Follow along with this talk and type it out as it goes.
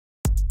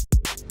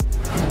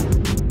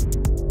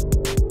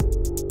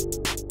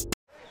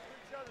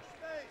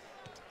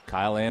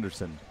Kyle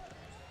Anderson.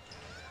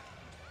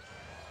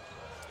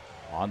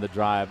 On the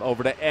drive,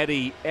 over to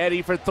Eddie.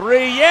 Eddie for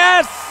three,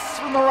 yes!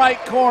 From the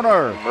right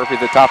corner. Murphy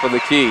at the top of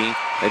the key,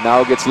 and now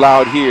it gets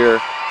loud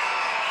here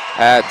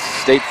at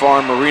State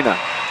Farm Arena.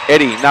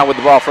 Eddie now with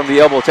the ball from the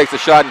elbow, takes the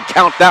shot and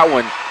count that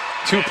one.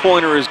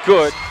 Two-pointer is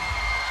good.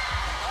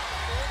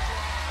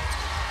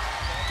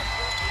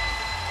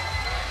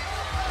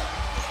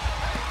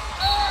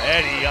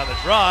 Eddie on the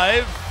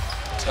drive.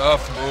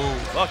 Tough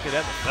move. Bucket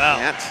and the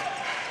foul.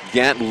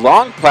 Gant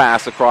long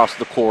pass across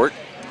the court.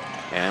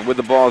 And with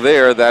the ball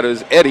there, that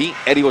is Eddie.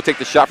 Eddie will take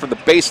the shot from the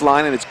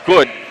baseline, and it's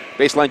good.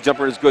 Baseline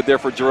jumper is good there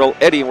for Jarell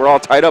Eddie, and we're all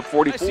tied up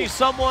 44. I see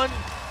someone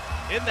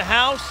in the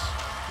house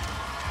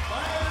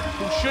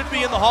who should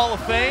be in the Hall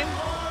of Fame.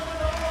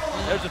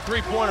 There's a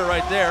three-pointer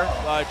right there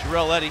by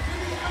Jarell Eddie.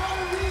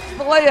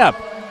 The layup.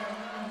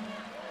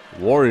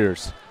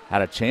 Warriors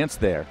had a chance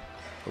there.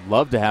 Would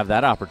love to have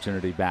that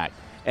opportunity back.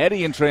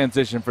 Eddie in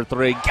transition for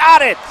three.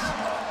 Got it!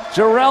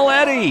 Jarell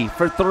Eddie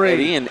for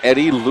three.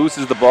 Eddie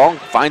loses the ball,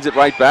 finds it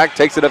right back,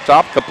 takes it up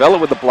top. Capella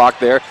with the block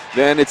there.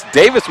 Then it's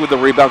Davis with the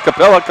rebound.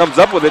 Capella comes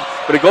up with it,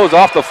 but it goes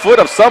off the foot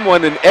of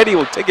someone, and Eddie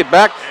will take it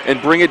back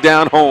and bring it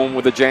down home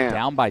with a jam.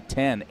 Down by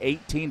 10,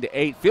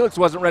 18-8. Felix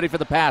wasn't ready for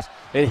the pass.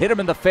 It hit him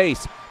in the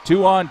face.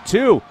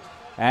 2-on-2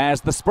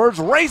 as the Spurs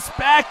race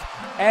back,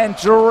 and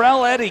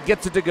Jarell Eddie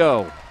gets it to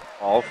go.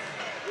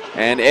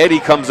 And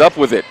Eddie comes up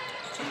with it.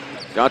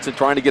 Johnson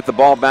trying to get the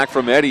ball back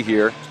from Eddie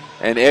here.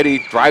 And Eddie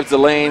drives the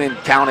lane and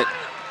count it.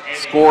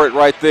 Score it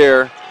right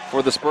there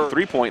for the Spurs.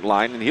 Three-point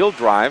line, and he'll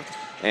drive.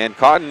 And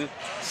Cotton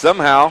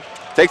somehow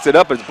takes it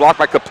up, and it's blocked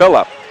by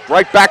Capella.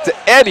 Right back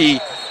to Eddie,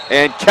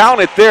 and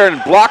count it there,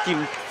 and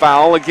blocking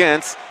foul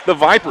against the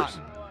Vipers.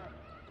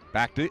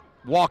 Back to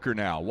Walker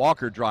now.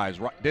 Walker drives,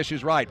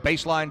 dishes right,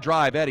 baseline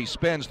drive. Eddie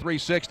spins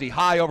 360,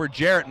 high over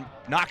Jarrett, and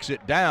knocks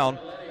it down.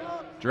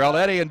 Jarell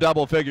Eddie in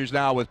double figures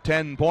now with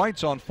 10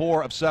 points on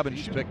 4 of 7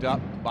 picked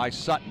up by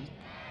Sutton.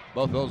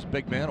 Both of those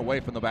big men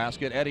away from the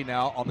basket. Eddie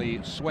now on the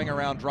swing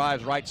around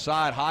drives right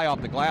side, high off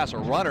the glass. A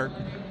runner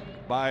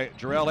by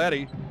Jarell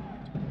Eddie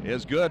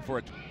is good for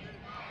it.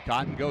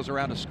 Cotton goes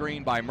around a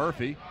screen by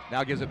Murphy.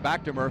 Now gives it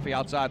back to Murphy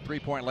outside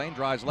three-point lane,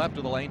 drives left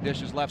of the lane,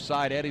 dishes left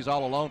side. Eddie's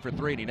all alone for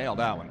three, and he nailed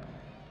that one.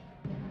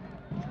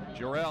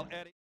 Jarell Eddie.